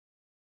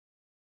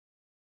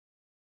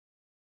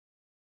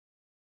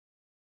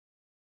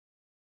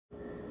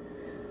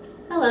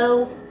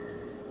Hello.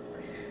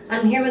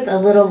 I'm here with a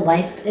little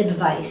life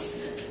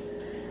advice.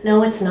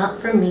 No, it's not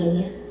from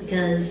me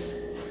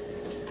because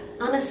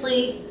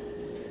honestly,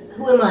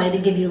 who am I to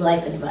give you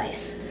life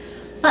advice?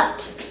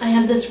 But I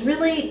have this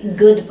really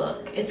good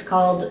book. It's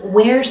called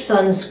Wear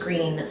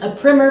Sunscreen, a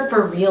Primer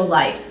for Real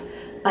Life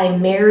by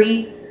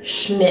Mary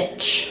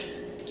Schmich.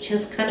 She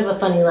has kind of a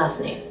funny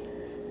last name.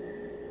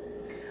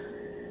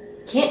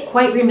 Can't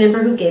quite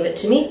remember who gave it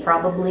to me,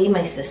 probably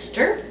my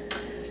sister.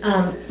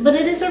 But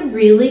it is a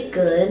really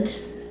good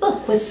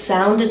book with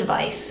sound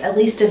advice, at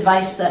least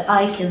advice that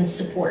I can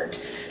support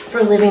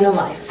for living a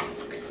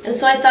life. And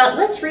so I thought,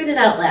 let's read it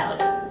out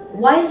loud.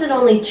 Why is it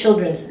only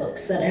children's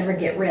books that ever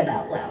get read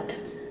out loud?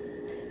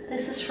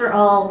 This is for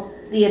all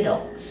the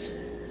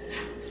adults.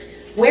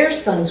 Wear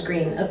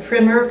Sunscreen, a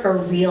Primer for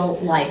Real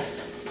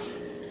Life.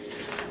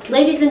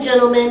 Ladies and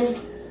gentlemen,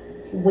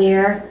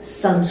 wear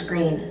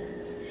sunscreen.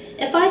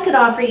 If I could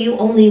offer you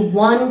only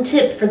one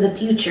tip for the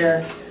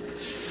future,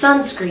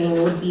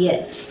 sunscreen would be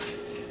it.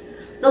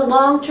 The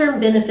long-term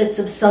benefits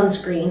of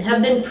sunscreen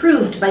have been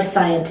proved by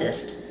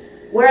scientists,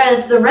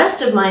 whereas the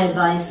rest of my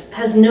advice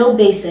has no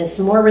basis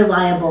more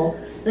reliable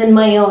than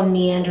my own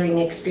meandering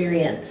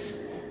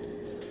experience.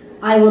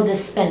 I will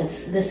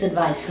dispense this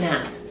advice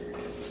now.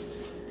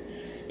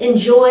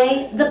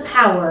 Enjoy the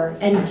power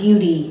and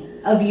beauty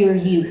of your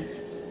youth.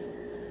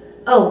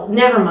 Oh,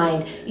 never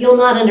mind. You'll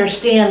not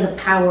understand the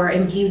power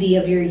and beauty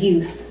of your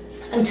youth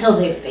until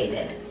they've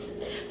faded.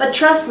 But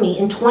trust me,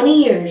 in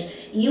 20 years,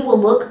 you will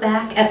look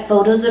back at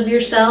photos of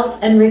yourself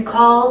and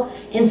recall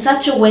in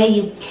such a way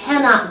you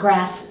cannot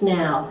grasp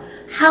now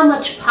how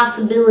much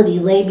possibility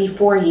lay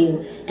before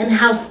you and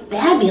how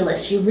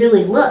fabulous you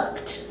really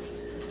looked.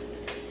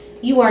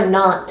 You are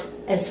not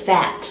as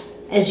fat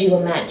as you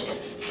imagine.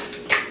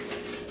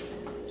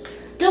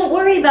 Don't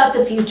worry about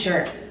the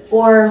future,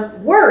 or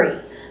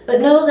worry,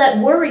 but know that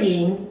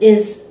worrying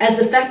is as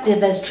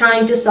effective as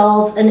trying to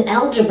solve an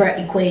algebra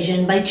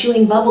equation by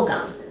chewing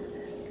bubblegum.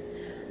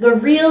 The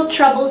real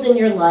troubles in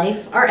your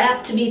life are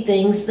apt to be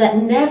things that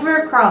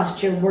never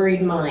crossed your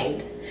worried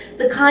mind,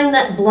 the kind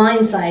that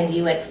blindside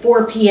you at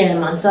 4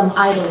 p.m. on some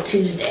idle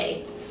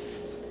Tuesday.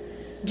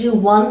 Do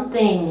one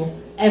thing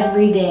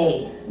every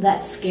day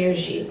that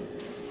scares you.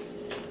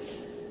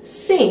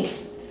 Sing.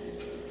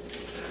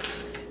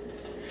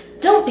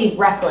 Don't be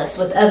reckless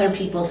with other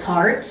people's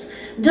hearts.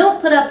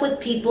 Don't put up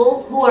with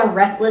people who are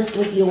reckless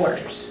with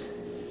yours.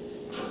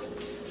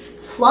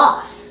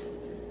 Floss.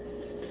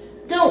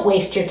 Don't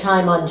waste your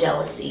time on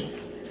jealousy.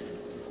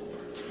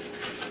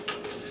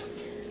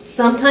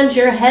 Sometimes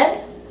you're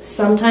ahead,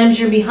 sometimes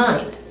you're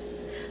behind.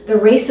 The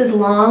race is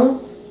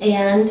long,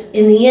 and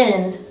in the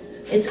end,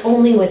 it's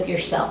only with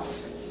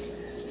yourself.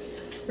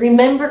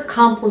 Remember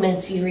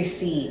compliments you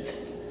receive.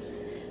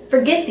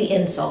 Forget the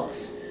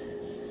insults.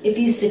 If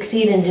you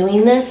succeed in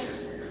doing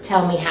this,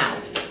 tell me how.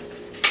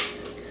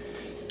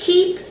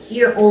 Keep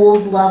your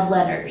old love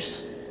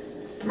letters.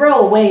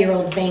 Throw away your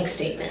old bank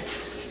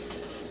statements.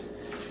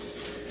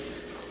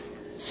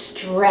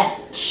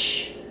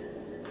 Stretch.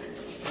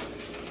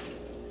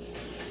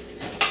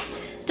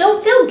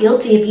 Don't feel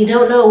guilty if you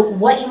don't know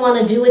what you want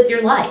to do with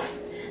your life.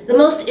 The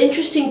most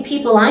interesting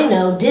people I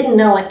know didn't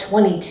know at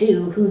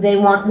 22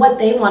 what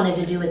they wanted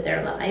to do with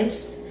their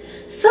lives.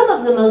 Some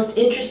of the most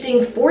interesting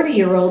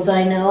 40-year-olds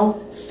I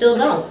know still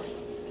don't.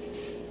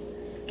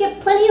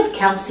 Get plenty of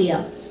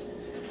calcium.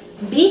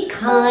 Be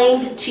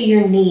kind to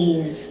your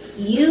knees.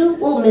 You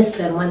will miss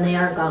them when they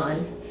are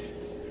gone.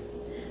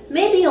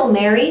 Maybe you'll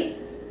marry.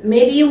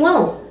 Maybe you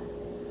won't.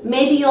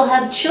 Maybe you'll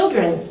have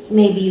children.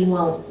 Maybe you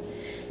won't.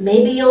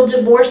 Maybe you'll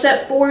divorce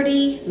at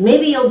 40.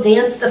 Maybe you'll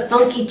dance the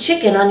funky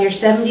chicken on your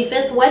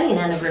 75th wedding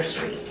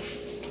anniversary.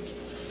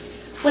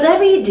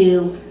 Whatever you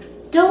do,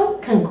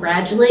 don't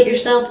congratulate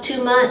yourself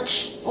too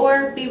much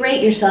or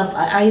berate yourself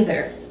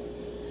either.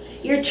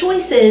 Your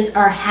choices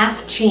are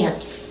half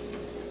chance.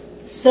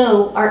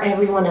 So are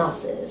everyone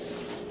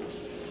else's.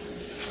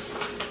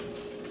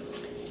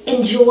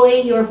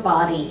 Enjoy your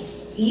body.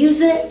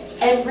 Use it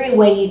every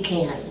way you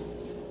can.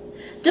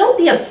 Don't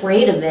be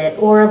afraid of it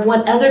or of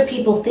what other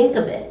people think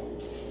of it.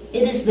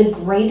 It is the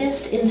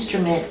greatest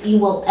instrument you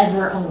will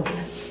ever own.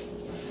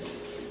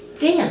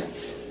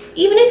 Dance,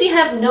 even if you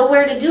have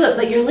nowhere to do it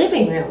but your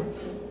living room.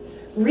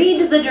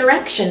 Read the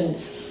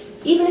directions,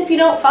 even if you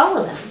don't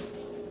follow them.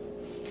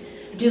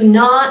 Do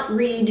not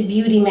read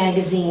beauty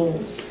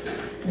magazines.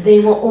 They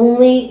will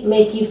only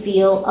make you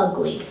feel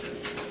ugly.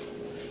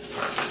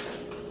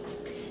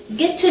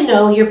 Get to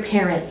know your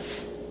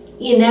parents.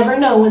 You never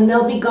know when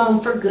they'll be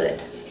gone for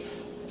good.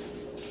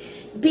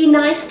 Be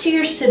nice to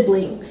your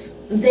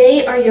siblings.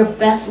 They are your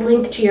best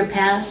link to your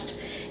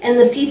past and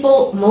the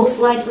people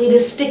most likely to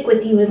stick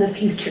with you in the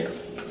future.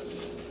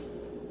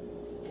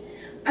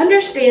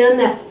 Understand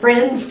that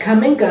friends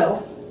come and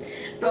go,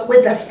 but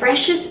with the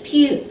freshest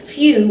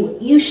few,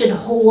 you should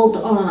hold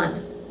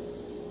on.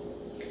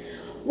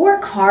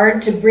 Work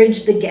hard to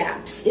bridge the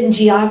gaps in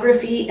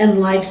geography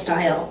and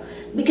lifestyle,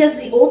 because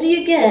the older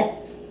you get,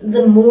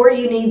 the more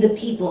you need the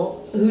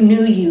people who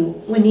knew you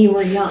when you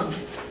were young.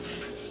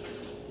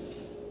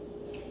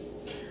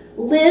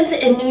 Live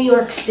in New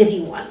York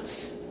City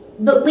once,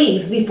 but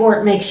leave before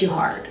it makes you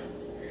hard.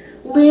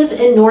 Live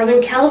in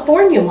Northern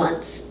California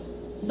once,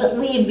 but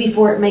leave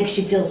before it makes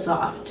you feel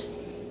soft.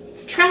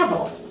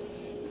 Travel.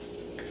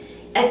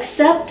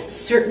 Accept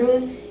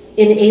certain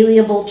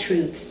inalienable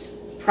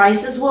truths.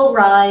 Prices will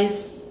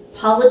rise,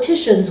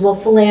 politicians will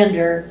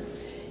philander,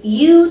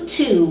 you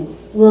too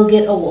will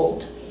get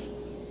old.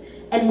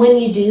 And when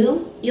you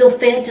do, you'll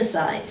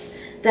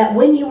fantasize that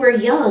when you were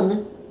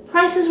young,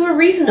 prices were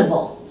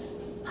reasonable,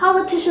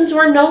 politicians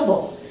were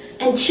noble,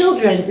 and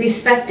children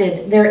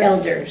respected their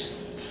elders.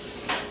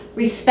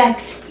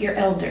 Respect your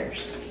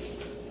elders.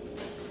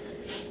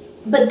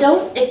 But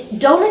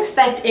don't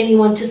expect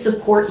anyone to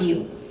support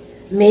you.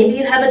 Maybe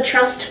you have a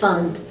trust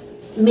fund.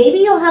 Maybe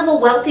you'll have a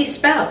wealthy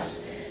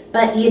spouse,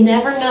 but you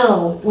never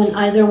know when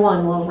either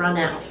one will run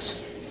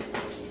out.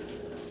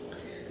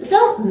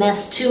 Don't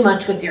mess too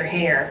much with your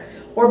hair,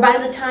 or by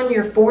the time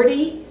you're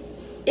 40,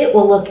 it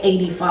will look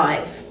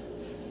 85.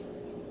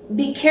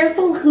 Be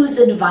careful whose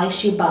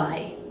advice you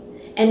buy,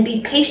 and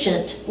be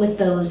patient with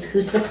those who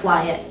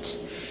supply it.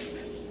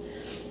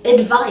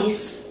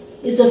 Advice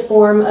is a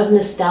form of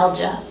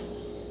nostalgia.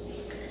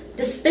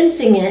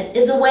 Dispensing it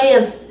is a way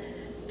of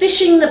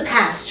fishing the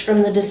past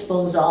from the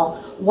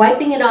disposal,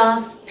 wiping it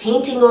off,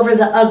 painting over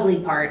the ugly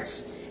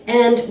parts,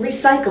 and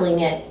recycling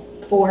it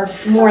for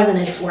more than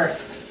it's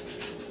worth.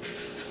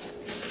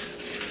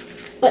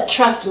 But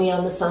trust me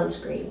on the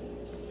sunscreen.